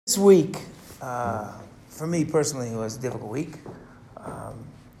This week, for me personally, was a difficult week.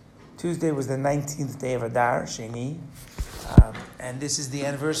 Tuesday was the 19th day of Adar, Sheni, and this is the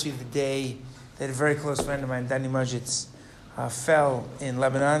anniversary of the day that a very close friend of mine, Danny Majitz, fell in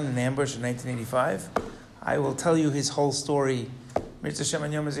Lebanon in an ambush in 1985. I will tell you his whole story. Mitzvah Shem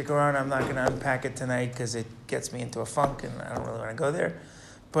and Yom HaZikaron, I'm not going to unpack it tonight because it gets me into a funk and I don't really want to go there.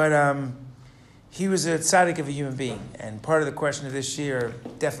 But he was a tzaddik of a human being, and part of the question of this year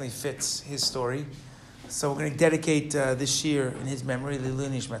definitely fits his story. So we're going to dedicate this year in his memory, Lilu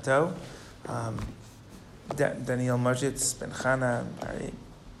Nishmato, Daniel Majitz, Ben Chana, Ari.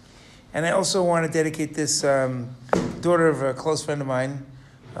 And I also want to dedicate this daughter of a close friend of mine,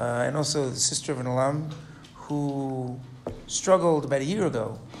 and also the sister of an alum, who struggled about a year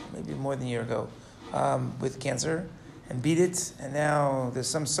ago, maybe more than a year ago, with cancer, and beat it, and now there's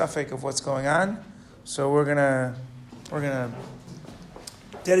some suffix of what's going on. So we're gonna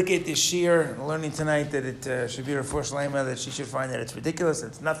dedicate this shir, learning tonight that it should be her first lema, that she should find that it's ridiculous,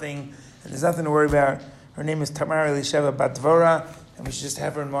 it's nothing, and there's nothing to worry about. Her name is Tamar Elisheva Bat Dvora, and we should just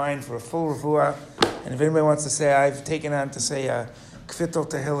have her in mind for a full refuah. And if anybody wants to say, I've taken on to say Kfitel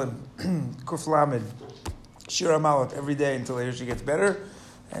Tehillim, Kuf Lamed, Shir HaMalot every day until I hear she gets better.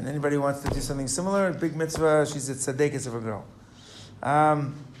 And anybody who wants to do something similar, big mitzvah, she's a tzaddikus of a girl.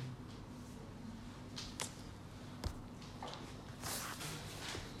 At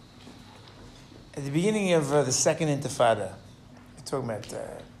the beginning of the second intifada, we're talking about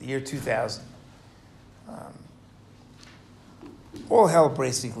the year 2000, all hell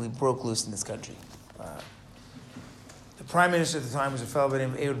basically broke loose in this country. The prime minister at the time was a fellow by the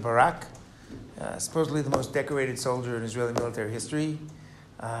name of Ehud Barak, supposedly the most decorated soldier in Israeli military history.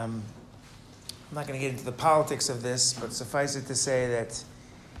 I'm not going to get into the politics of this, but suffice it to say that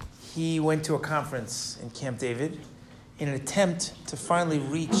he went to a conference in Camp David in an attempt to finally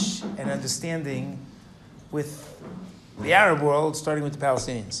reach an understanding with the Arab world, starting with the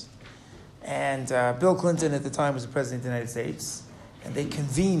Palestinians. And Bill Clinton at the time was the president of the United States, and they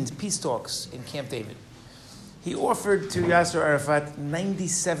convened peace talks in Camp David. He offered to Yasser Arafat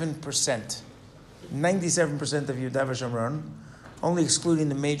 97% of Yehuda v'Shamron, only excluding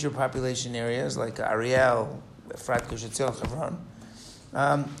the major population areas like Ariel, Efrat, Gush Etzion, Hebron,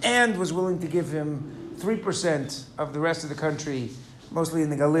 and was willing to give him 3% of the rest of the country, mostly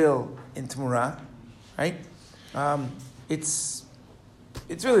in the Galil, in Tmura. Right? It's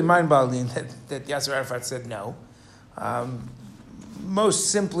really mind-boggling that Yasser Arafat said no.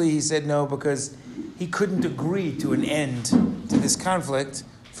 Most simply, he said no because he couldn't agree to an end to this conflict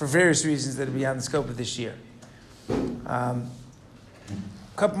for various reasons that are beyond the scope of this year.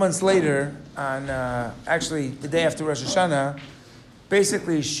 A couple months later, on actually the day after Rosh Hashanah,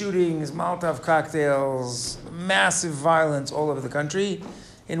 basically shootings, Molotov cocktails, massive violence all over the country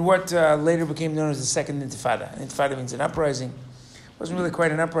in what later became known as the Second Intifada. Intifada means an uprising. It wasn't really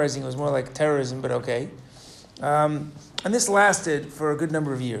quite an uprising, it was more like terrorism, but okay. And this lasted for a good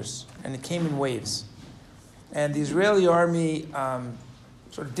number of years, and it came in waves. And the Israeli army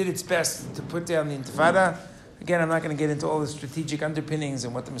sort of did its best to put down the Intifada. Again, I'm not going to get into all the strategic underpinnings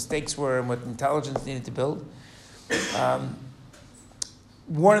and what the mistakes were and what intelligence needed to build.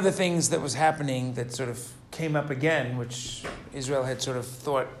 One of the things that was happening that sort of came up again, which Israel had sort of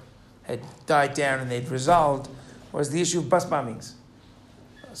thought had died down and they'd resolved, was the issue of bus bombings.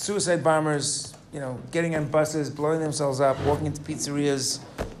 Suicide bombers, getting on buses, blowing themselves up, walking into pizzerias.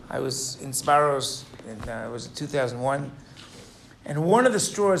 I was in Sparrows, and it was in 2001. And one of the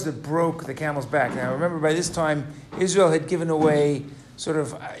straws that broke the camel's back. Now, remember, by this time, Israel had given away sort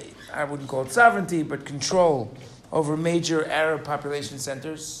of, I wouldn't call it sovereignty, but control over major Arab population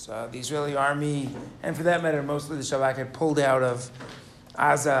centers. The Israeli army, and for that matter, mostly the Shabak, had pulled out of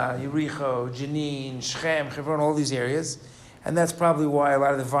Gaza, Yericho, Jenin, Shechem, Hebron, all these areas. And that's probably why a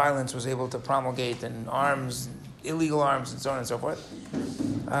lot of the violence was able to promulgate, and arms, illegal arms, and so on and so forth.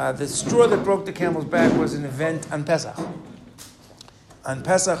 The straw that broke the camel's back was an event on Pesach. On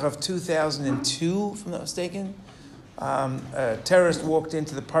Pesach of 2002, if I'm not mistaken, a terrorist walked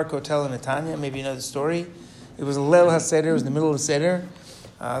into the Park Hotel in Netanya. Maybe you know the story. It was Leil HaSeder. It was in the middle of the Seder.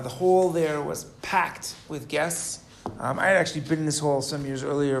 The hall there was packed with guests. I had actually been in this hall some years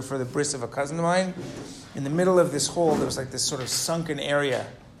earlier for the bris of a cousin of mine. In the middle of this hall, there was like this sort of sunken area,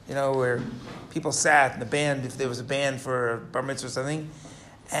 where people sat, and the band, if there was a band for a bar mitzvah or something.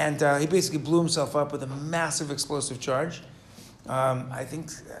 And he basically blew himself up with a massive explosive charge. I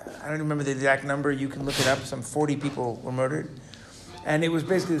don't remember the exact number. You can look it up. Some 40 people were murdered. And it was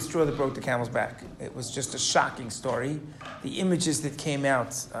basically the straw that broke the camel's back. It was just a shocking story. The images that came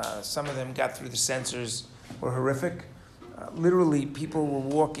out, some of them got through the censors, were horrific. Literally, people were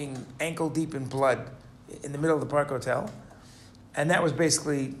walking ankle deep in blood in the middle of the Park Hotel. And that was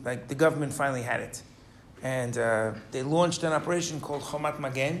basically, like, the government finally had it. And they launched an operation called Chomat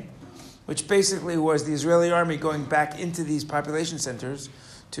Magen, which basically was the Israeli army going back into these population centers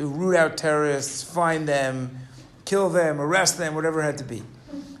to root out terrorists, find them, kill them, arrest them, whatever it had to be.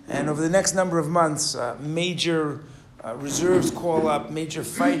 And over the next number of months, major reserves call up, major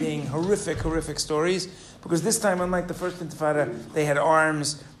fighting, horrific stories. Because this time, unlike the first Intifada, they had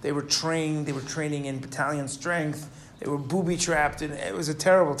arms, they were trained, they were training in battalion strength, they were booby-trapped, and it was a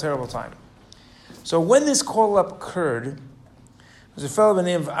terrible time. So when this call-up occurred, there was a fellow by the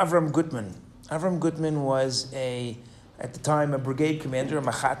name of Avram Gutman. Avram Gutman was, at the time, a brigade commander, a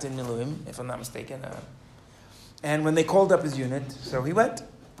Machat in Miluim, if I'm not mistaken. And when they called up his unit, so he went.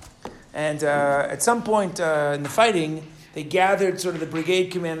 And at some point in the fighting, they gathered sort of the brigade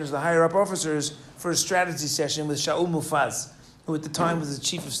commanders, the higher-up officers, for a strategy session with Shaul Mufaz, who at the time was the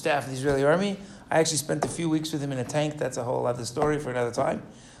chief of staff of the Israeli army. I actually spent a few weeks with him in a tank. That's a whole other story for another time.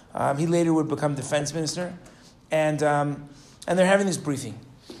 He later would become defense minister. And they're having this briefing.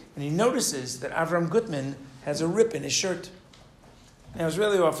 And he notices that Avram Gutman has a rip in his shirt. Now,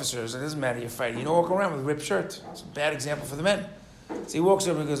 Israeli officers, it doesn't matter you're fighting, you don't walk around with a ripped shirt. It's a bad example for the men. So he walks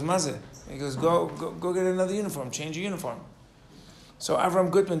over and goes, Mazeh. He goes, go get another uniform, change your uniform. So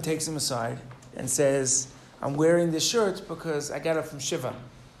Avram Gutman takes him aside and says, I'm wearing this shirt because I got it from Shiva.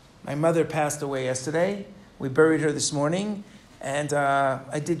 My mother passed away yesterday. We buried her this morning. And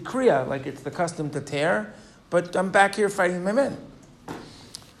I did Kriya, like it's the custom to tear. But I'm back here fighting my men.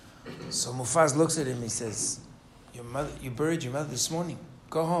 So Mufaz looks at him. He says, you buried your mother this morning.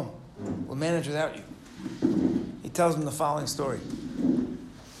 Go home. We'll manage without you. He tells him the following story. He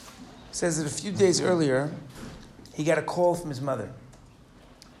says that a few days earlier, he got a call from his mother.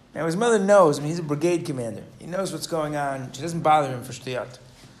 Now, his mother knows, he's a brigade commander. He knows what's going on. She doesn't bother him for shtiyat,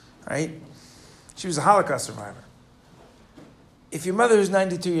 right? She was a Holocaust survivor. If your mother who's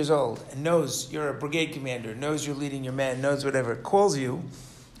 92 years old and knows you're a brigade commander, knows you're leading your men, knows whatever, calls you,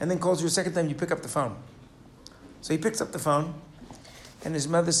 and then calls you a second time, you pick up the phone. So he picks up the phone, and his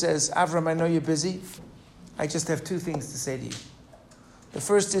mother says, Avram, I know you're busy. I just have two things to say to you. The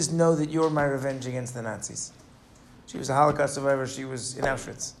first is know that you're my revenge against the Nazis. She was a Holocaust survivor. She was in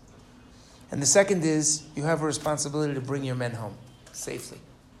Auschwitz. And the second is, you have a responsibility to bring your men home safely.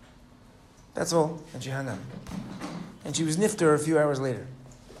 That's all. And she hung up. And she was nifter a few hours later.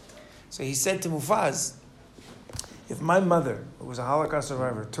 So he said to Mufaz, if my mother, who was a Holocaust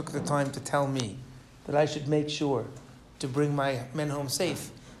survivor, took the time to tell me that I should make sure to bring my men home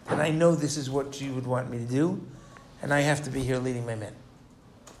safe, then I know this is what she would want me to do, and I have to be here leading my men.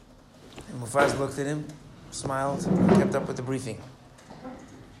 And Mufaz looked at him, smiled, and kept up with the briefing.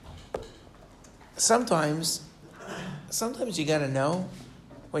 Sometimes you got to know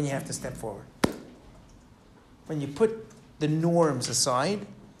when you have to step forward. When you put the norms aside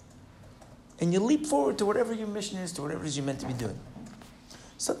and you leap forward to whatever your mission is, to whatever it is you're meant to be doing.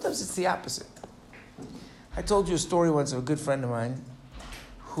 Sometimes it's the opposite. I told you a story once of a good friend of mine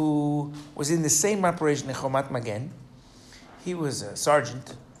who was in the same operation in Chomat Magen. He was a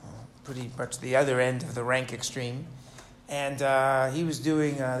sergeant, pretty much the other end of the rank extreme. And he was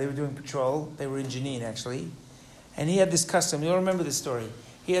doing, they were doing patrol. They were in Jenin, actually. And he had this custom. You'll remember this story.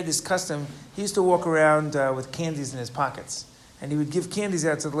 He had this custom. He used to walk around with candies in his pockets. And he would give candies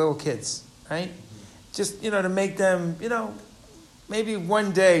out to the little kids, right? Just, to make them, maybe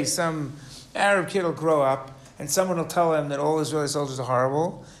one day some Arab kid will grow up and someone will tell him that all Israeli soldiers are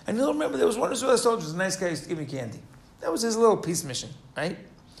horrible. And he'll remember there was one Israeli soldier, a nice guy, who used to give me candy. That was his little peace mission, right?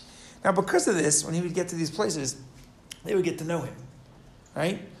 Now, because of this, when he would get to these places, they would get to know him,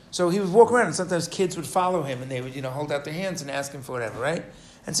 right? So he would walk around, and sometimes kids would follow him, and they would, hold out their hands and ask him for whatever, right?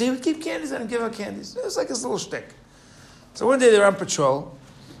 And so he would keep candies and give out candies. It was like his little shtick. So one day they were on patrol,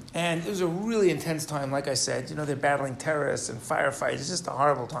 and it was a really intense time, like I said. They're battling terrorists and firefights. It's just a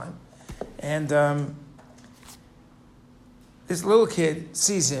horrible time. And this little kid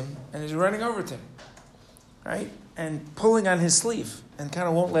sees him, and is running over to him, right? And pulling on his sleeve, and kind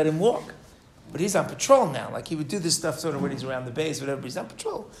of won't let him walk. But he's on patrol now. Like, he would do this stuff sort of when he's around the base, whatever, but he's on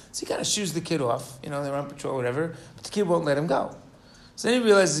patrol. So he kind of shoos the kid off. They're on patrol, whatever. But the kid won't let him go. So then he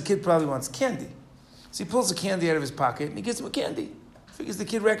realizes the kid probably wants candy. So he pulls a candy out of his pocket, and he gives him a candy. Figures the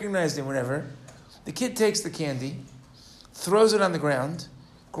kid recognized him, whatever. The kid takes the candy, throws it on the ground,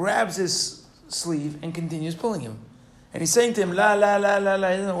 grabs his sleeve, and continues pulling him. And he's saying to him, la, la, la, la, la.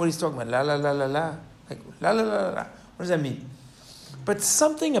 I don't know what he's talking about. La, la, la, la, la. Like, la, la, la, la, la. What does that mean? But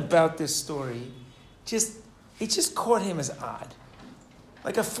something about this story, it just caught him as odd.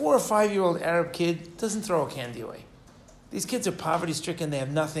 Like a 4 or 5 year old Arab kid doesn't throw a candy away. These kids are poverty-stricken. They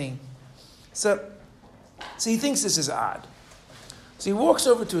have nothing. So he thinks this is odd. So he walks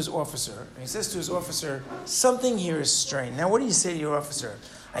over to his officer, and he says to his officer, something here is strange. Now, what do you say to your officer?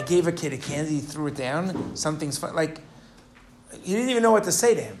 I gave a kid a candy, he threw it down, something's fun. Like, he didn't even know what to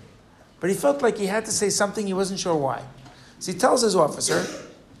say to him. But he felt like he had to say something, he wasn't sure why. So he tells his officer,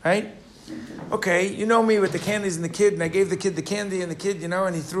 right? Okay, you know me with the candies and the kid, and I gave the kid the candy and the kid,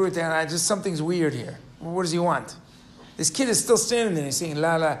 and he threw it down. Something's weird here. Well, what does he want? This kid is still standing there, he's saying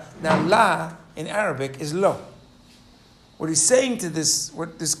la la. Now la in Arabic is lo. What he's saying to this,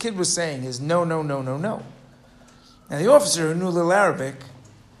 what this kid was saying is no, no, no, no, no. Now the officer who knew a little Arabic,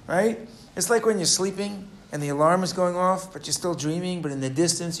 right? It's like when you're sleeping and the alarm is going off, but you're still dreaming, but in the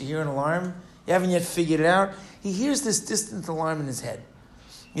distance you hear an alarm. You haven't yet figured it out. He hears this distant alarm in his head.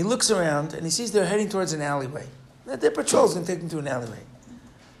 He looks around and he sees they're heading towards an alleyway. Their patrol's going to take them to an alleyway.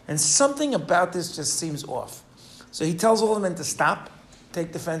 And something about this just seems off. So he tells all the men to stop,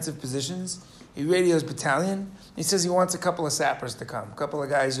 take defensive positions. He radios battalion. He says he wants a couple of sappers to come, a couple of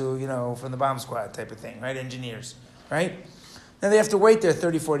guys who, from the bomb squad type of thing, right? Engineers, right? Now they have to wait there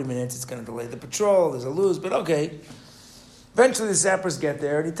 30, 40 minutes. It's going to delay the patrol. There's a lose, but okay. Eventually the sappers get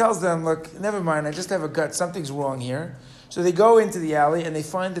there, and he tells them, look, never mind, I just have a gut. Something's wrong here. So they go into the alley, and they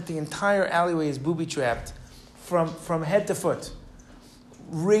find that the entire alleyway is booby-trapped from head to foot.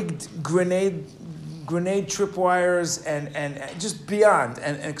 Rigged grenade tripwires and just beyond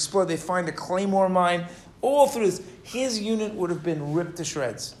and explode. They find a claymore mine all through this. His unit would have been ripped to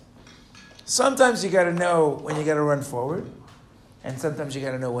shreds. Sometimes you got to know when you got to run forward, and sometimes you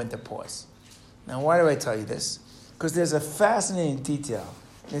got to know when to pause. Now, why do I tell you this? Because there's a fascinating detail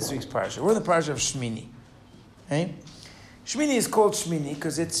in this week's parsha. We're in the parsha of Shmini. Okay? Shmini is called Shmini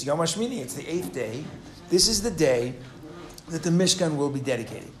because it's Yom HaShmini. It's the 8th day. This is the day that the Mishkan will be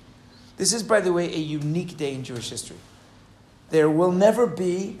dedicated. This is, by the way, a unique day in Jewish history. There will never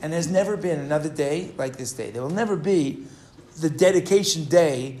be, and there's never been another day like this day. There will never be the dedication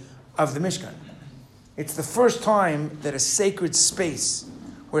day of the Mishkan. It's the first time that a sacred space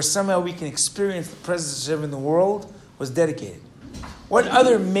where somehow we can experience the presence of Hashem in the world was dedicated. What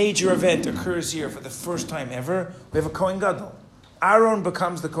other major event occurs here for the first time ever? We have a Kohen Gadol. Aaron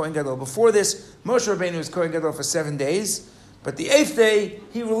becomes the Kohen Gadol. Before this, Moshe Rabbeinu was Kohen Gadol for 7 days. But the 8th day,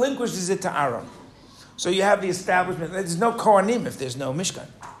 he relinquishes it to Aaron. So you have the establishment. There's no Kohanim if there's no Mishkan.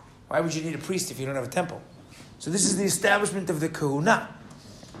 Why would you need a priest if you don't have a temple? So this is the establishment of the Kahuna,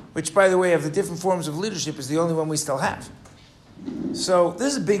 which, by the way, of the different forms of leadership, is the only one we still have. So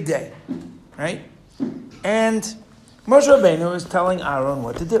this is a big day, right? And Moshe Rabbeinu is telling Aaron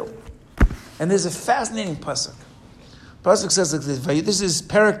what to do. And there's a fascinating pasuk. Pasuk says like this. This is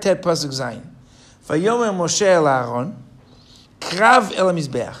Perek Tet Pasuk Zayin. Vayomer Moshe el Aaron, Krav el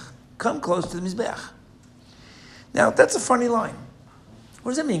Mizbeach. Come close to the Mizbeach. Now, that's a funny line.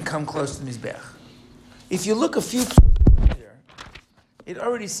 What does that mean, come close to the Mizbeach? If you look a few later, it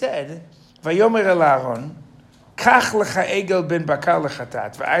already said, Vayomer el Aaron, Kach lecha egel ben bakar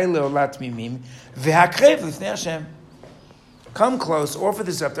lechatat, v'ay leolat mimim, v'hakrev lifnei Hashem. Come close, offer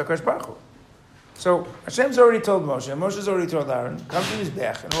this up to HaKadosh Baruch Hu. So Hashem's already told Moshe, Moshe's already told Aaron, come to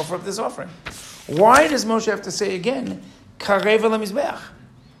Mizbeach and offer up this offering. Why does Moshe have to say again, Karev el Mizbeach?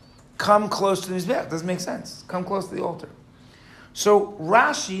 Come close to the Mizbeach. Doesn't make sense. Come close to the altar. So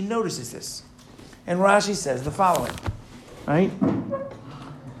Rashi notices this. And Rashi says the following. Right?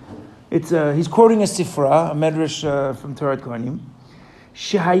 He's quoting a Sifra, a Medrash from Torah Kohanim.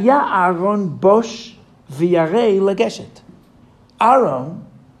 Shehaya Aaron bosh v'yarei lageshet. Aaron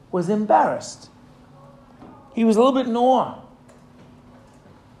was embarrassed. He was a little bit in awe.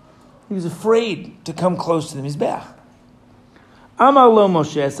 He was afraid to come close to the Mizbeach. Amar lo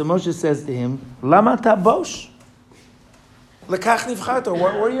Moshe, so Moshe says to him, Lama ta bosh? Lekach nivcharto,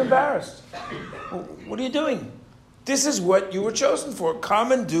 why are you embarrassed? What are you doing? This is what you were chosen for.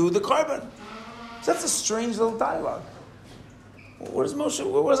 Come and do the carbon. So that's a strange little dialogue. What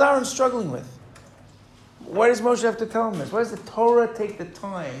is Aaron struggling with? Why does Moshe have to tell him this? Why does the Torah take the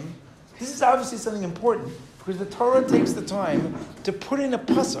time? This is obviously something important, because the Torah takes the time to put in a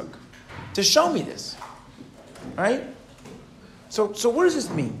pasuk to show me this. Right? So what does this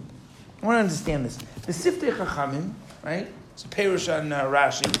mean? I want to understand this. The Siftei Chachamim, right? It's a Perush on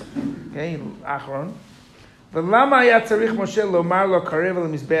Rashi. Okay, Achron. V'lama haya tzarich Moshe lomar lo karev el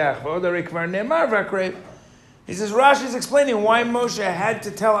mizbeach v'od harei kvar ne'emar v'akrev. He says Rashi is explaining why Moshe had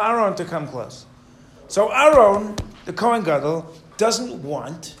to tell Aaron to come close. So Aaron, the Kohen Gadol, doesn't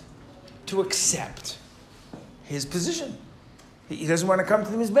want to accept his position. He doesn't want to come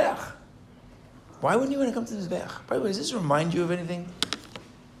to the Mizbeach. Why wouldn't you want to come to the Mizbeach? By the way, does this remind you of anything?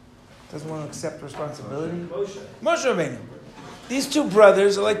 doesn't want to accept responsibility. Moshe. Moshe Rabbeinu. These two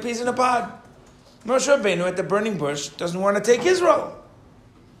brothers are like peas in a pod. Moshe Rabbeinu at the burning bush doesn't want to take his role.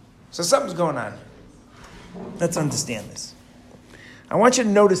 So something's going on here. Let's understand this. I want you to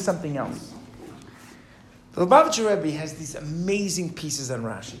notice something else. The Lubavitcher Rebbe has these amazing pieces on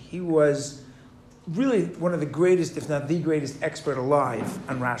Rashi. He was really one of the greatest, if not the greatest expert alive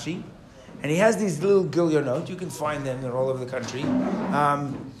on Rashi. And he has these little Gilyonot. You can find them. They're all over the country.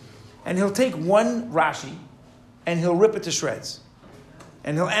 And he'll take one Rashi and he'll rip it to shreds.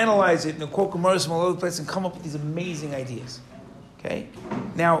 And he'll analyze it and he'll quote Gemaras from all over the place and come up with these amazing ideas. Okay?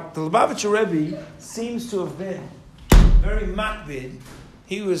 Now, the Lubavitcher Rebbe seems to have been very makbid.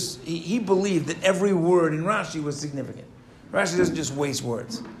 He believed that every word in Rashi was significant. Rashi doesn't just waste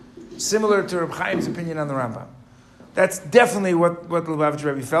words. Similar to Reb Chaim's opinion on the Rambam. That's definitely what the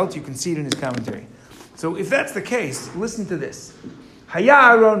Lubavitcher Rebbe felt. You can see it in his commentary. So if that's the case, listen to this.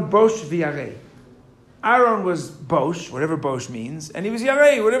 Haya Aaron Bosh v'Yarei. Aaron was Bosh, whatever Bosh means, and he was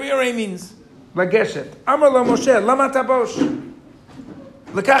Yarei, whatever Yarei means. Lageshet. Amar lo Moshe, lama ta Bosh?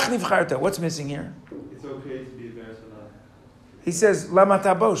 Lekach nivcharta. What's missing here? It's okay to be embarrassed or not. He says, lama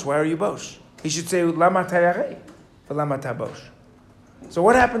ta Bosh? Why are you Bosh? He should say, lama ta Yarei, but lama ta Bosh. So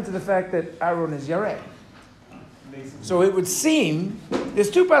what happened to the fact that Aaron is Yarei? So it would seem, there's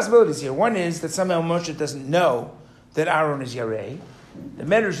two possibilities here. One is that somehow Moshe doesn't know that Aaron is Yarei. The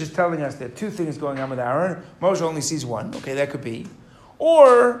Medrash is telling us there are two things going on with Aaron. Moshe only sees one. Okay, that could be.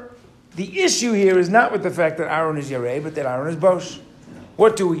 Or the issue here is not with the fact that Aaron is Yarei, but that Aaron is Bosh.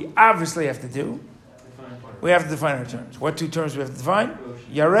 What do we obviously have to do? We have to define our terms. What two terms do we have to define?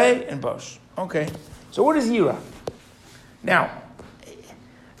 Yarei and Bosh. Okay. So what is Yira? Now,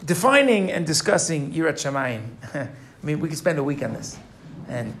 defining and discussing Yirat Shamayim, I mean, we could spend a week on this.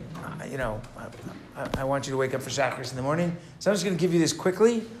 And, I want you to wake up for Shacharis in the morning. So I'm just going to give you this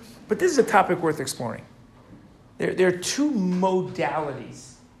quickly. But this is a topic worth exploring. There are two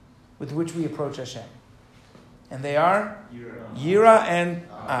modalities with which we approach Hashem. And they are Yira and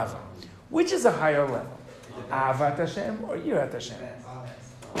Ava. Which is a higher level? Avat Hashem or Yirat Hashem?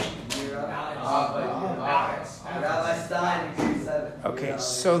 Okay,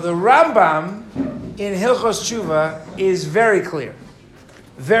 so the Rambam in Hilchos Tshuva is very clear.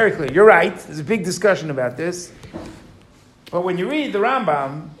 Very clear. You're right. There's a big discussion about this. But when you read the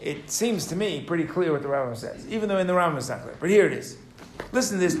Rambam, it seems to me pretty clear what the Rambam says. Even though in the Rambam it's not clear. But here it is.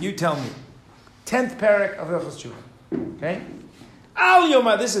 Listen to this and you tell me. 10th parak of Hilchos Tshuva. Okay? Al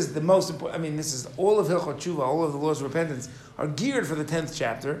Yoma, this is the most important. I mean, this is all of Hilchot Tshuva, all of the laws of repentance are geared for the 10th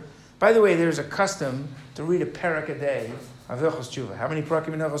chapter. By the way, there's a custom to read a parak a day of Hilchos Tshuva. How many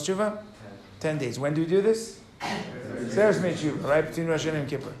parakim in Hilchos Tshuva? 10 days. When do we do this? Seres Mei Tshuva, right? Between Rosh Hashanah and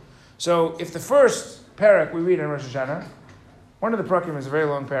Kippur. So if the first parak we read on Rosh Hashanah, one of the parakim is a very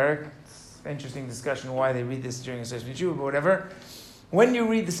long parak. It's an interesting discussion why they read this during a Seres Mei Tshuva, but whatever. When you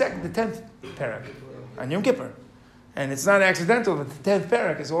read the 10th parak on Yom Kippur, and it's not accidental that the 10th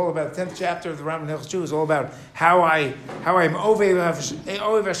parak is all about, the 10th chapter of the Rambam Hilchos Tshuva is all about how I'm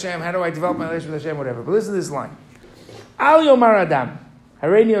Ovev Hashem, how do I develop my relationship with Hashem, whatever. But listen to this line. Al Yomar Adam,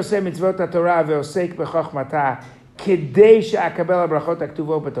 Hareini Oseh Mitzvot HaTorah Ve'osek B'chochmata Kedei She'akabel HaBrachot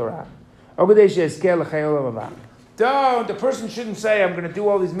HaKtuvot BaTorah O Kedei She'ezker L'chai Olam Haba. Don't, the person shouldn't say, I'm going to do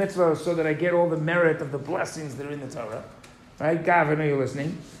all these mitzvahs so that I get all the merit of the blessings that are in the Torah. Right? Gav, I know you're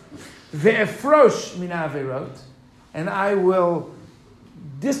listening. Ve'efrosh min ha'averot, and I will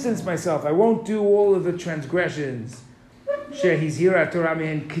distance myself. I won't do all of the transgressions. She'hizira Torah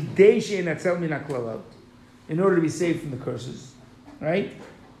mehen kedei she'enatzel min ha'klalot, in order to be saved from the curses. Right?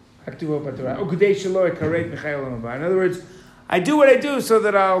 In other words, I do what I do so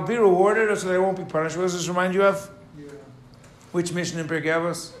that I'll be rewarded or so that I won't be punished. What does this remind you of? Yeah. Which mission in Pirkei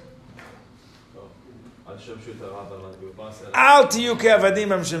Avos?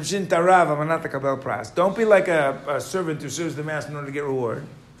 Don't be like a servant who serves the master in order to get reward.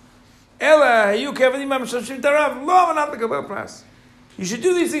 You should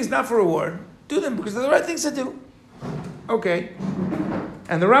do these things not for reward. Do them because they're the right things to do. Okay.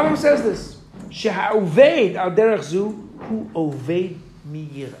 And the Rambam says this. She'ha'oved al derech zu hu oved mi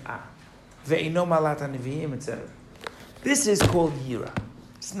yir'ah ve'ino malat ha'nevi'im, etc. This is called yira.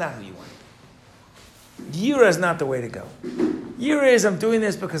 It's not who you want. Yira is not the way to go. Yira is, I'm doing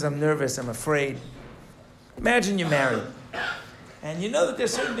this because I'm nervous, I'm afraid. Imagine you're married. And you know that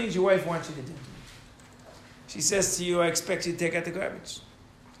there's certain things your wife wants you to do. She says to you, I expect you to take out the garbage.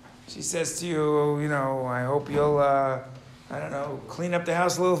 She says to you, I hope you'll, clean up the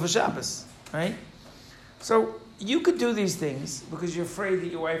house a little for Shabbos. Right? So you could do these things because you're afraid that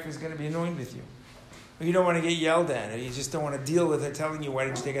your wife is going to be annoyed with you. or you don't want to get yelled at, or you just don't want to deal with her telling you, why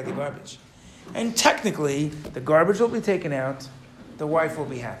didn't you take out the garbage? And technically, the garbage will be taken out, the wife will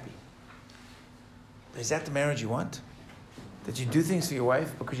be happy. Is that the marriage you want? That you do things for your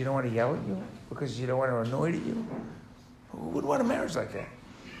wife because you don't want to yell at you? Because you don't want her annoyed at you? Who would want a marriage like that?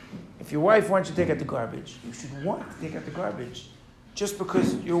 If your wife wants you to take out the garbage, you should want to take out the garbage just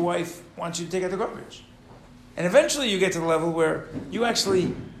because your wife wants you to take out the garbage. And eventually you get to the level where you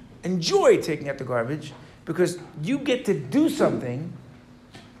actually enjoy taking out the garbage because you get to do something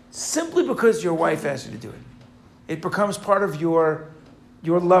simply because your wife asked you to do it. It becomes part of your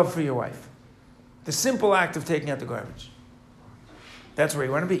love for your wife. The simple act of taking out the garbage. That's where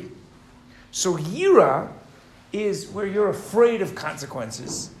you want to be. So yira is where you're afraid of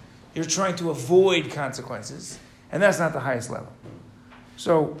consequences. You're trying to avoid consequences. And that's not the highest level.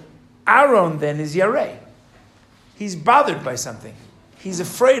 So Aaron then is yareh. He's bothered by something. He's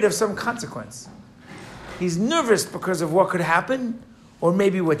afraid of some consequence. He's nervous because of what could happen, or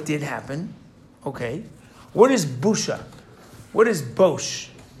maybe what did happen. Okay. What is busha? What is bosh?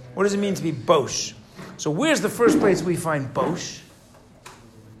 What does it mean to be bosh? So where's the first place we find bosh?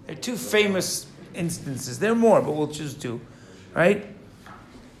 There are two famous instances. There are more, but we'll choose two. Right?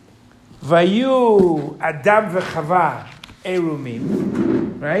 Vayu Adam v'Chava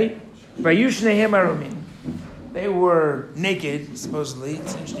erumim. Right? Vayu shnehem erumim. They were naked, supposedly.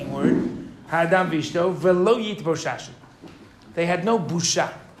 It's an interesting word. Ha'adam v'ishto v'lo yitboshashu. They had no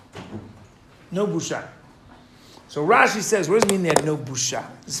busha. No busha. So Rashi says, what does it mean they had no busha?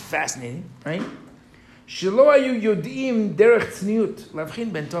 This is fascinating, right? Shelo hayu yodim derech tzniut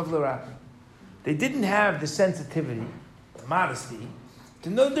lavchin ben tov l'ra. They didn't have the sensitivity, the modesty, to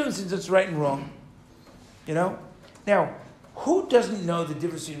know the difference between what's right and wrong. You know? Now, who doesn't know the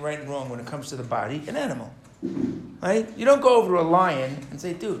difference between right and wrong when it comes to the body? An animal. Right? You don't go over to a lion and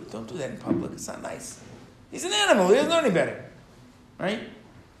say, dude, don't do that in public. It's not nice. He's an animal. He doesn't know any better. Right?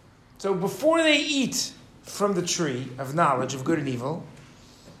 So before they eat from the tree of knowledge of good and evil,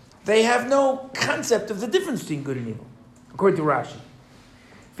 they have no concept of the difference between good and evil, according to Rashi.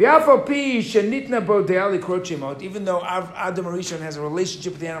 Even though Adam Rishon has a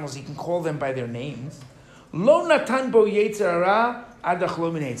relationship with the animals, he can call them by their names. Lo natan bo yetzer hara adach lo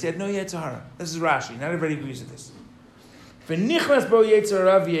min eitz. He had no yetzer hara. This is Rashi. Not everybody agrees with this. V'nichnas bo yetzer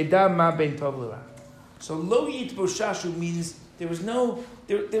hara v'yeda ma ben tov l'ra. So lo yit bo shashu means there was no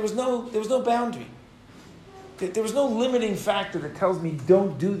boundary. There was no limiting factor that tells me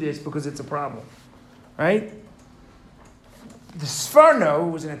don't do this because it's a problem. Right? The Sforno, who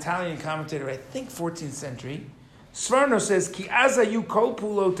was an Italian commentator, I think 14th century, Sforno says, Ki azayu kol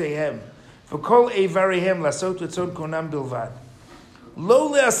pulotehem, v'kol eivarehem lasot v'tzod konam bilvad. Lo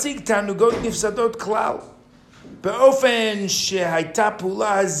le'asig tanugot nifsadot klal. Be'ofen shehayta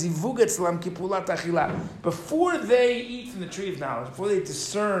pula hazivug etzlam ki pulat achila. Before they eat from the tree of knowledge, before they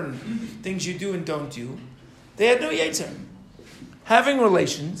discern things you do and don't do, they had no yetzer. Having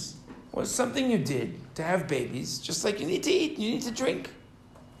relations was something you did to have babies, just like you need to eat, you need to drink.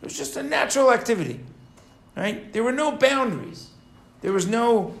 It was just a natural activity, right? There were no boundaries. There was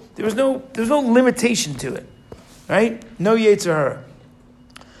no limitation to it, right? No yetzer hara.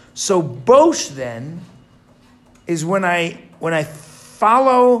 So bosh then is when I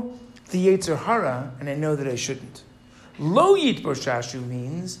follow the yetzer hara and I know that I shouldn't. Lo yit boshashu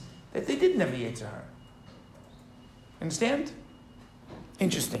means that they didn't have a yetzer hara. Understand?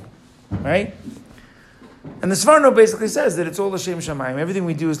 Interesting, right? And the Sforno basically says that it's all L'Shem Shamayim. Everything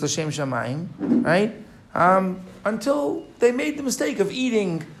we do is L'Shem Shamayim, right? Until they made the mistake of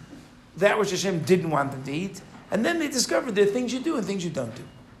eating that which Hashem didn't want them to eat. And then they discovered there are things you do and things you don't do.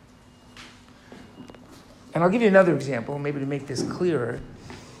 And I'll give you another example, maybe to make this clearer.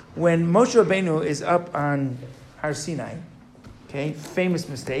 When Moshe Rabbeinu is up on Har Sinai, okay, famous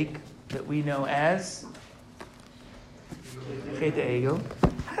mistake that we know as Chet HaEgel.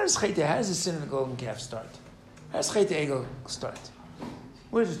 How does the sin of the golden calf start? How does Chet HaEgel start?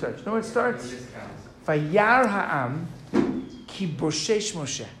 Where does it start? You know where it starts? Vayar ha'am ki boshesh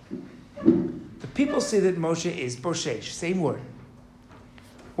Moshe. The people say that Moshe is boshesh, same word.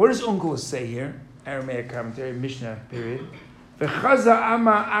 What does Onkelos say here? Aramaic commentary, Mishnah period. V'chaza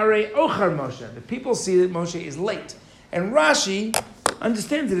ama arei ochar Moshe. The people see that Moshe is late. And Rashi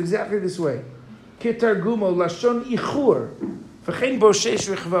understands it exactly this way. Ketargumo lashon ichur. V'chein boshesh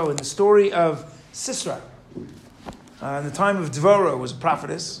rechvo. In the story of Sisra. In the time of Dvorah was a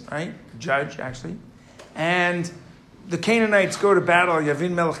prophetess, right? Judge, actually. And the Canaanites go to battle,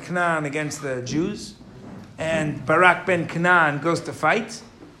 Yavin Melech Canaan, against the Jews. And Barak ben Canaan goes to fight.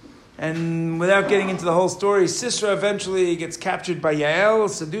 And without getting into the whole story, Sisra eventually gets captured by Yael,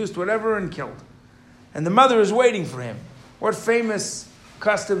 seduced, whatever, and killed. And the mother is waiting for him. What famous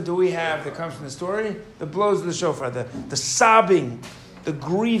custom do we have that comes from the story? The blows of the shofar, the sobbing, the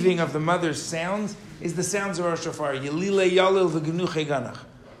grieving of the mother's sounds is the sounds of our shofar. Yelile yalil v'genuche ganach.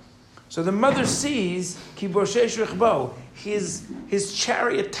 So the mother sees ki boshesh rechbo. His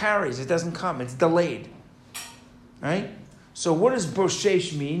chariot tarries. It doesn't come. It's delayed. Right? So what does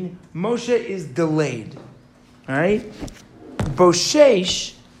boshesh mean? Moshe is delayed. Right?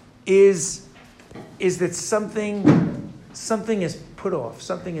 Boshesh is that something is put off.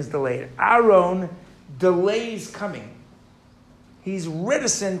 Something is delayed. Aaron delays coming. He's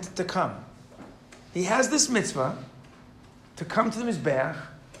reticent to come. He has this mitzvah to come to the Mizbeach,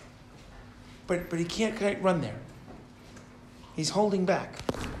 but he can't quite run there. He's holding back.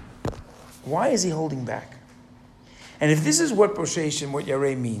 Why is he holding back? And if this is what Boshesh and what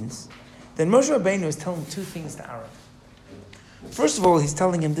Yareh means, then Moshe Rabbeinu is telling two things to Aaron. First of all, he's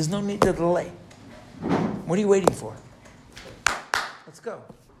telling him there's no need to delay. What are you waiting for? Let's go.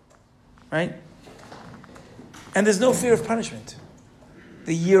 Right? And there's no fear of punishment.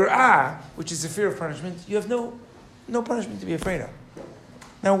 The yirah, which is the fear of punishment, you have no punishment to be afraid of.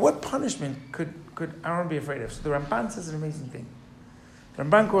 Now, what punishment could Aaron be afraid of? So the Ramban says an amazing thing. The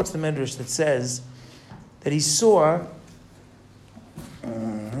Ramban quotes the Medrash that says that he saw.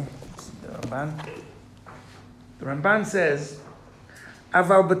 The Ramban says,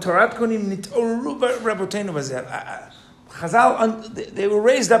 "Aval b'torat konim nitoru rabotenu bazel." Chazal, they were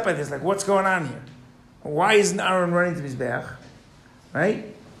raised up by this. Like, what's going on here? Why isn't Aaron running to Mizbeach? Right?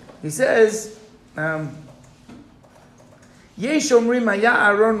 He says, Yesh omrim haya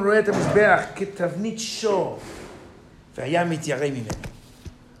Aaron roeh et hamizbeach ketavnit shor v'haya mityareh mimenu.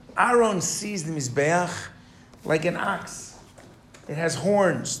 Aaron sees the Mizbeach like an ox. It has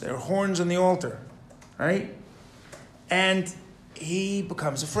horns. There are horns on the altar. Right? And he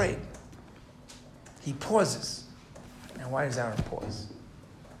becomes afraid. He pauses. Now, why does Aaron pause?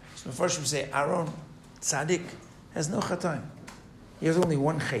 So the first we say, Aaron, tzaddik, has no chataim. He has only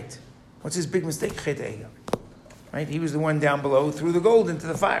one chet. What's his big mistake? Chet Egel. Right? He was the one down below, threw the gold into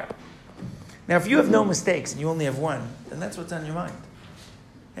the fire. Now, if you have no mistakes and you only have one, then that's what's on your mind.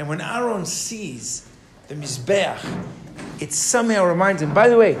 And when Aaron sees the Mizbeach, it somehow reminds him. By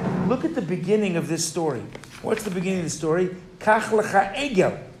the way, look at the beginning of this story. What's the beginning of the story? Kach lecha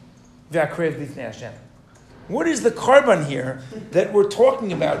egel v'akrev b'fnei Hashem. What is the korban here that we're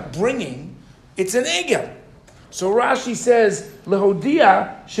talking about bringing? It's an egel. So Rashi says,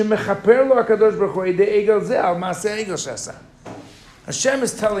 lehodia shemechaper lo hakadosh baruch hu edei egel zeh al maaseh egel shasa. Hashem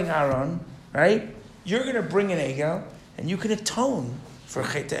is telling Aaron, right? You're going to bring an egel, and you can atone for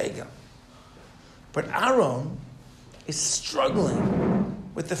chet egel. But Aaron is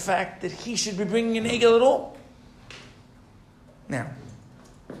struggling with the fact that he should be bringing an egel at all. Now,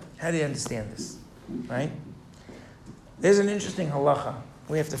 how do you understand this? Right? There's an interesting halacha.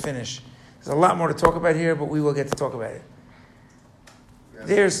 We have to finish. There's a lot more to talk about here, but we will get to talk about it.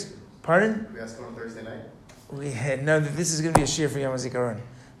 Pardon? We asked on Thursday night? This is going to be a shir for Yom HaZikaron.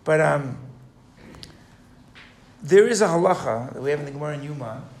 But there is a halacha that we have in the Gemara in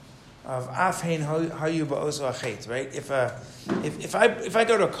Yuma of afhein hayu ba'oso achet, right? If I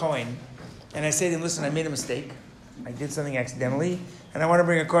go to a Kohen and I say to him, listen, I made a mistake, I did something accidentally, and I want to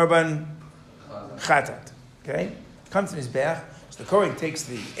bring a korban chatat, okay? Come to Mizbeach. So the Kohen takes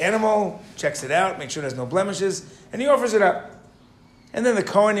the animal, checks it out, makes sure there's no blemishes, and he offers it up. And then the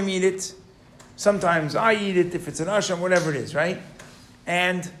Kohanim eat it. Sometimes I eat it if it's an asham, whatever it is, right?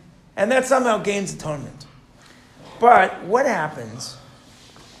 And that somehow gains atonement. But what happens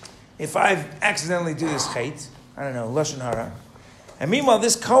if I accidentally do this chait, I don't know, Lashon Hara, and meanwhile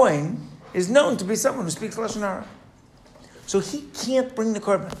this Kohen is known to be someone who speaks Lashon Hara. So he can't bring the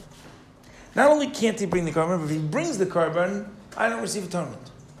korban. Not only can't he bring the korban, but if he brings the korban, I don't receive atonement.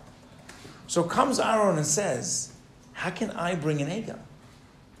 So comes Aaron and says, how can I bring an egel?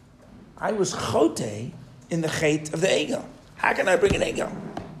 I was chote in the chait of the egel. How can I bring an egel?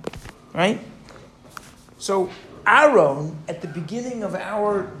 Right? So Aaron, at the beginning of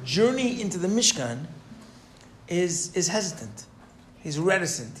our journey into the Mishkan, is hesitant. He's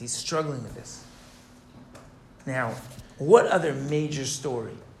reticent. He's struggling with this. Now, what other major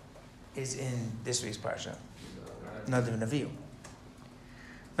story is in this week's parsha? Nadav and Avihu.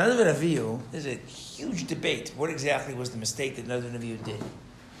 Nadav and Avihu, there's a huge debate. What exactly was the mistake that Nadav and Avihu did?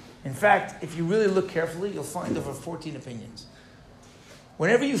 In fact, if you really look carefully, you'll find over 14 opinions.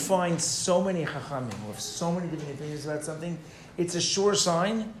 Whenever you find so many chachamim with so many different opinions about something, it's a sure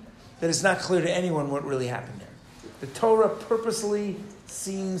sign that it's not clear to anyone what really happened there. The Torah purposely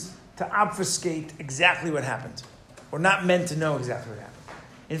seems to obfuscate exactly what happened. We're not meant to know exactly what happened.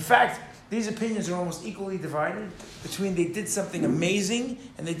 In fact, these opinions are almost equally divided between they did something amazing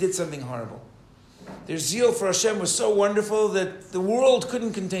and they did something horrible. Their zeal for Hashem was so wonderful that the world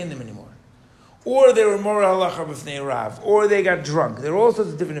couldn't contain them anymore. Or they were more halacha b'fnei Rav, or they got drunk. There are all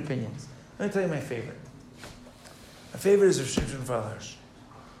sorts of different opinions. Let me tell you my favorite. My favorite is of Shimshon Falhirsch.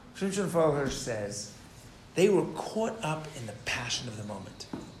 Shimshon Falhirsch says, they were caught up in the passion of the moment.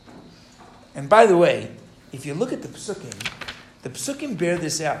 And by the way, if you look at the Psukim bear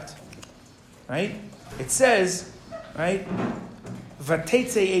this out. Right? It says, right,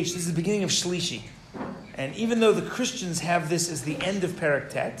 Vatetze Eish, this is the beginning of Shlishi. And even though the Christians have this as the end of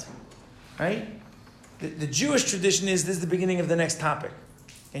Perek Tet, right, the Jewish tradition is this is the beginning of the next topic.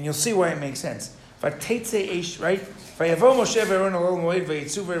 And you'll see why it makes sense. Vatetze Eish, right? Vayavo Moshe v'Aaron al Moed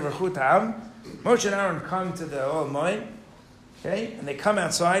vayitzu v'yivrachu ta'am. Moshe and Aaron come to the Ol Moed, okay? And they come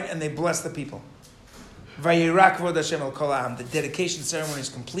outside and they bless the people. Vayirak v'od Hashem al kol ha'am. The dedication ceremony is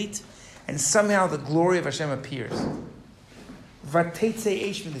complete. And somehow the glory of Hashem appears. Vatetze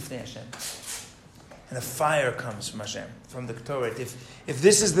eish milifnei Hashem. And a fire comes from Hashem, from the Ketoret. If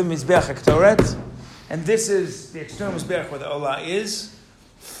this is the Mizbeach Ketoret, and this is the external Mizbeach where the Olah is,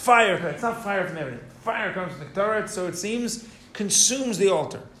 fire, it's not fire from everything. Fire comes from the Ketoret, so it seems, consumes the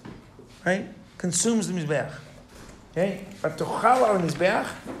altar. Right? Consumes the Mizbeach. Okay? V'tochal al Mizbeach,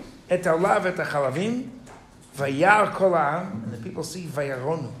 et ha'olah v'et ha'chalavim, vayar kol ha'am, and the people see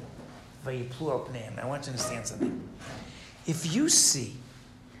vayaronu. I want you to understand something. If you see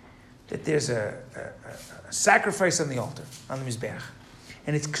that there's a sacrifice on the altar, on the Mizbeach,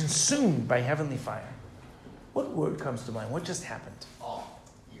 and it's consumed by heavenly fire, what word comes to mind? What just happened? Well,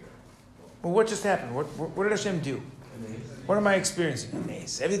 what just happened? What did Hashem do? What am I experiencing? An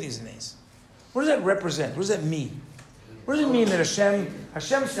ace. Everything's an ace. What does that represent? What does that mean? What does it mean that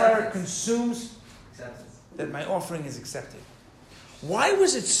Hashem's fire consumes, that my offering is accepted? Why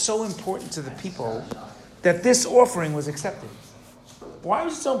was it so important to the people that this offering was accepted? Why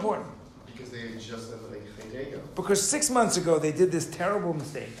was it so important? Because they just like Chaydeya. Because 6 months ago they did this terrible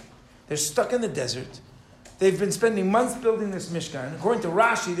mistake. They're stuck in the desert. They've been spending months building this Mishkan. According to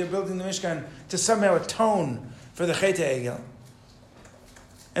Rashi, they're building the Mishkan to somehow atone for the Chet HaEgel.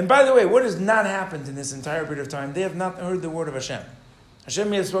 And by the way, what has not happened in this entire period of time? They have not heard the word of Hashem. Hashem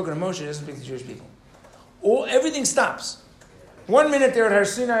may have spoken to Moshe, he doesn't speak to the Jewish people. Everything stops. 1 minute they're at Har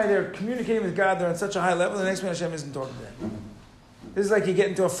Sinai, they're communicating with God, they're on such a high level, the next minute Hashem isn't talking to them. This is like you get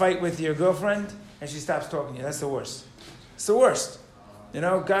into a fight with your girlfriend and she stops talking to you. That's the worst. It's the worst. You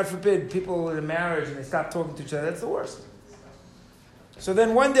know, God forbid, people in a marriage and they stop talking to each other. That's the worst. So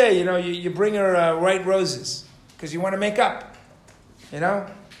then one day, you know, you bring her white roses because you want to make up. You know?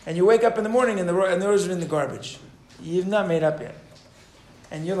 And you wake up in the morning and the roses are in the garbage. You've not made up yet.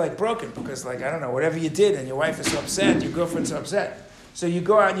 And you're like broken because, like, I don't know, whatever you did, and your wife is so upset, your girlfriend's so upset. So you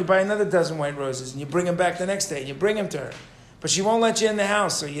go out and you buy another dozen white roses, and you bring them back the next day, and you bring them to her. But she won't let you in the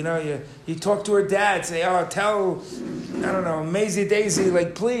house. So, you know, you talk to her dad, say, oh, tell, I don't know, Maisie Daisy,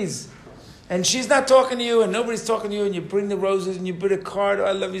 like, please. And she's not talking to you, and nobody's talking to you, and you bring the roses, and you put a card, oh,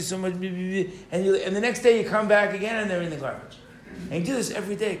 I love you so much, and the next day you come back again, and they're in the garbage. And you do this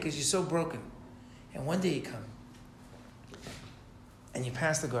every day because you're so broken. And one day you come, and you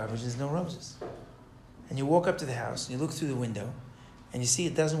pass the garbage, there's no roses. And you walk up to the house, and you look through the window, and you see a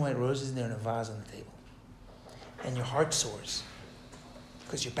dozen white roses, and they're in a vase on the table. And your heart soars,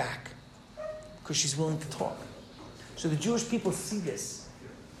 because you're back, because she's willing to talk. So the Jewish people see this.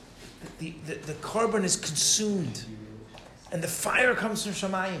 The carbon is consumed, and the fire comes from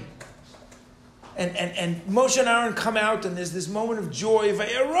Shamayim. And Moshe and Aaron come out, and there's this moment of joy,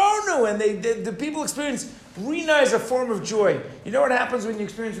 Vayaronu, and the people experience Rina is a form of joy. You know what happens when you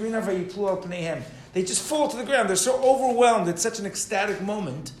experience Rina? Vayiplu al pneihem. They just fall to the ground. They're so overwhelmed. It's such an ecstatic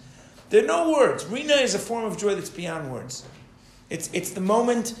moment. There are no words. Rina is a form of joy that's beyond words. It's the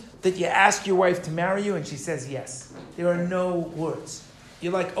moment that you ask your wife to marry you, and she says yes. There are no words.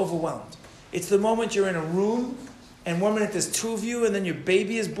 You're like overwhelmed. It's the moment you're in a room, and 1 minute there's two of you, and then your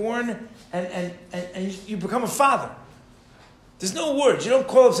baby is born, and you become a father. There's no words. You don't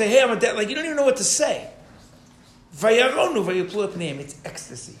call up and say, hey, I'm a dad. Like, you don't even know what to say. Vayaronu vayiplu pneim. It's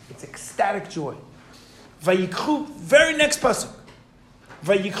ecstasy. It's ecstatic joy. Vayikhu, very next pasuk.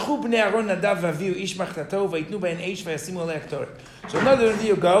 Vayikhu bnei Aaron nadav v'avihu ish machtato vayitnu b'en eish vayasimu alei haktoret. So another of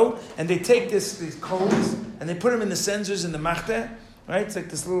you go, and they take these coals, and they put them in the censers in the machteh, right? It's like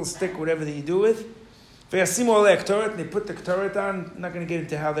this little stick, whatever that you do with. Vayasimu alei haktoret, and they put the ketoret on. I'm not going to get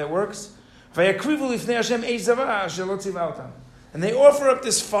into how that works. Vayakrivu lifnei Hashem eish zavah asher lo tzivah otam. And they offer up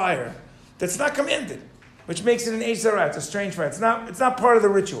this fire that's not commanded, which makes it an eish zarah. It's a strange fire. It's not part of the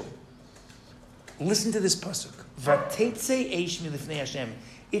ritual. Listen to this pasuk. Vatetze eish milifnei Hashem.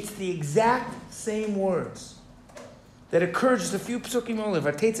 It's the exact same words that occur just a few psukim only.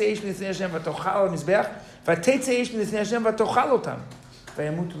 V'teitze eish m'lifnei Hashem v'tochal al-mizbeach. V'teitze eish m'lifnei Hashem v'tochal otam.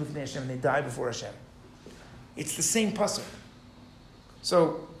 V'yamutu l'ifnei Hashem. They die before Hashem. It's the same pasuk.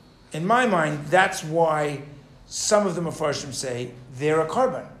 So, in my mind, that's why some of the Mefarshim say they're a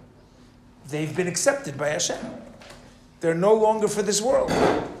carbon. They've been accepted by Hashem. They're no longer for this world.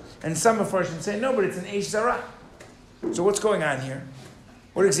 And some Mefarshim say, no, but it's an Eish Zarah. So what's going on here?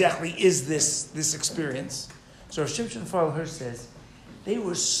 What exactly is this experience? So Shimshon Raphael Hirsch says, they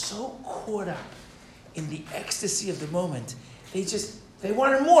were so caught up in the ecstasy of the moment, they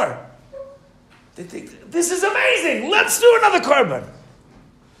wanted more. They think, this is amazing, let's do another carbon.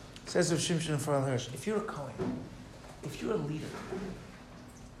 Says Shimshon Raphael Hirsch, if you're a Kohen, if you're a leader,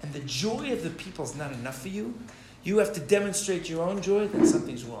 and the joy of the people is not enough for you, you have to demonstrate your own joy, then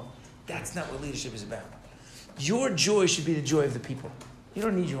something's wrong. That's not what leadership is about. Your joy should be the joy of the people. You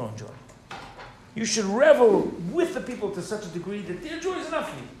don't need your own joy. You should revel with the people to such a degree that their joy is enough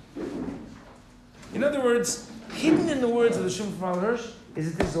for you. In other words, hidden in the words of the Shimshon Raphael Hirsch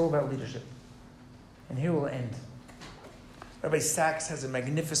is that this is all about leadership. And here we'll end. Rabbi Sachs has a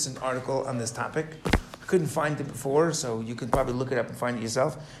magnificent article on this topic. I couldn't find it before, so you can probably look it up and find it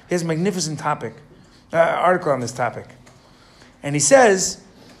yourself. He has a magnificent article on this topic. And he says,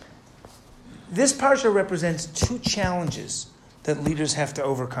 this parsha represents two challenges that leaders have to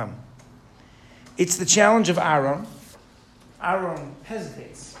overcome. It's the challenge of Aaron. Aaron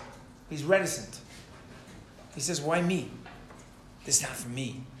hesitates. He's reticent. He says, why me? This is not for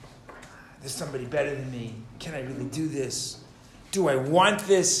me. There's somebody better than me. Can I really do this? Do I want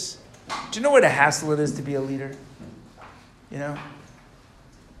this? Do you know what a hassle it is to be a leader? You know?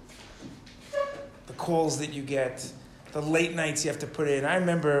 The calls that you get, the late nights you have to put in. I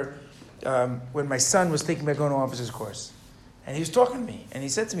remember when my son was thinking about going to officer's course. And he was talking to me. And he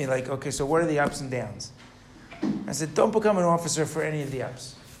said to me, like, okay, so what are the ups and downs? I said, don't become an officer for any of the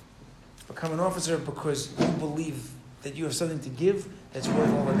ups. Become an officer because you believe that you have something to give that's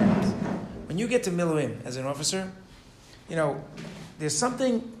worth all the downs. When you get to Miluim as an officer, you know, there's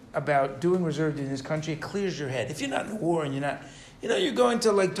something about doing reserve duty in this country. It clears your head. If you're not in a war and you're not, you know, you're going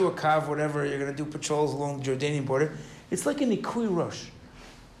to like do a kav, whatever, you're going to do patrols along the Jordanian border, it's like a nikui rosh.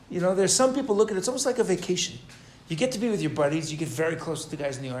 You know, there's some people look at it, it's almost like a vacation. You get to be with your buddies, you get very close to the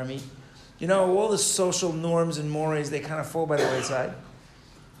guys in the army. You know, all the social norms and mores, they kind of fall by the wayside.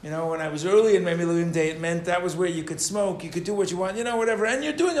 You know, when I was early in my Miluim day, it meant that was where you could smoke, you could do what you want, you know, whatever. And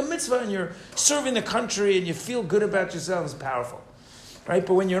you're doing a mitzvah and you're serving the country and you feel good about yourself. It's powerful, right?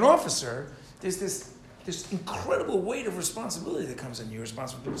 But when you're an officer, there's this incredible weight of responsibility that comes in. You're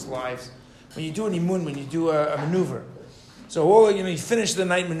responsible for people's lives. When you do an imun, when you do a maneuver. So you finish the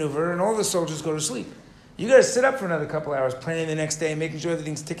night maneuver and all the soldiers go to sleep. You got to sit up for another couple hours, planning the next day, making sure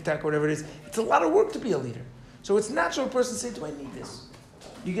everything's tick-tock, whatever it is. It's a lot of work to be a leader. So it's natural for a person to say, do I need this?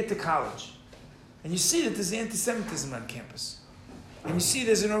 You get to college, and you see that there's anti-Semitism on campus. And you see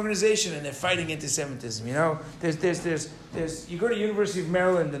there's an organization, and they're fighting anti-Semitism. You know, there's. You go to University of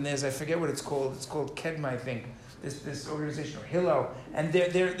Maryland, and there's, I forget what it's called. It's called Kedma, I think. This organization, or Hillel, and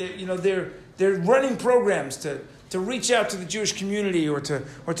they're running programs to reach out to the Jewish community, or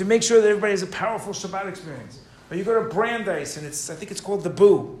to make sure that everybody has a powerful Shabbat experience. Or you go to Brandeis, and I think it's called the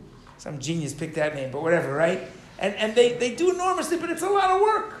Boo. Some genius picked that name, but whatever, right? And they do enormously, but it's a lot of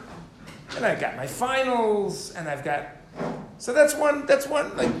work. And I got my finals, and I've got... So that's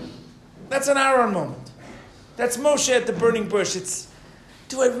an Aaron moment. That's Moshe at the burning bush. It's,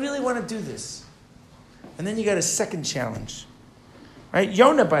 do I really want to do this? And then you got a second challenge. Right?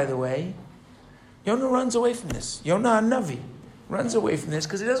 Yonah, by the way, Yonah runs away from this. Yonah HaNavi runs away from this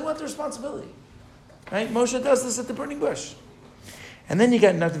because he doesn't want the responsibility. Right? Moshe does this at the burning bush. And then you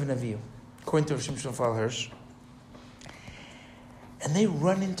got Nadav and Avihu, according to Shimshon Raphael Hirsch. And they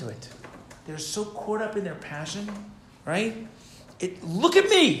run into it. They're so caught up in their passion, right? Look at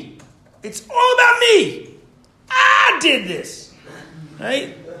me. It's all about me. I did this,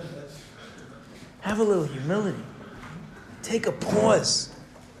 right? Have a little humility. Take a pause.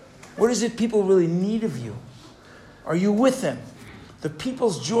 What is it people really need of you? Are you with them? The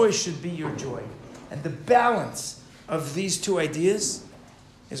people's joy should be your joy. And the balance of these two ideas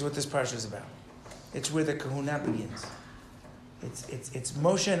is what this parsha is about. It's where the kahuna begins. It's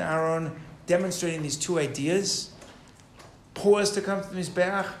Moshe and Aaron demonstrating these two ideas. Pause to come to the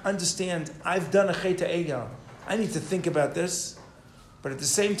Mizbeach. Understand, I've done a Chet HaEgel. I need to think about this. But at the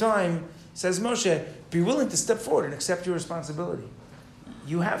same time, says Moshe, be willing to step forward and accept your responsibility.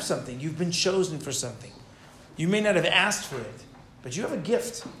 You have something. You've been chosen for something. You may not have asked for it, but you have a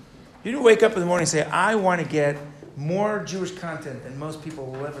gift. You didn't wake up in the morning and say, I want to get more Jewish content than most people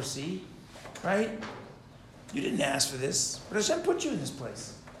will ever see, right? You didn't ask for this, but Hashem put you in this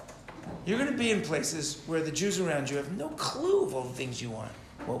place. You're going to be in places where the Jews around you have no clue of all the things you want.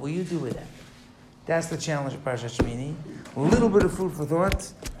 What will you do with that? That's the challenge of Parashat Shmini. A little bit of food for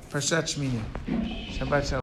thought. Parashat Shmini. Shabbat Shalom.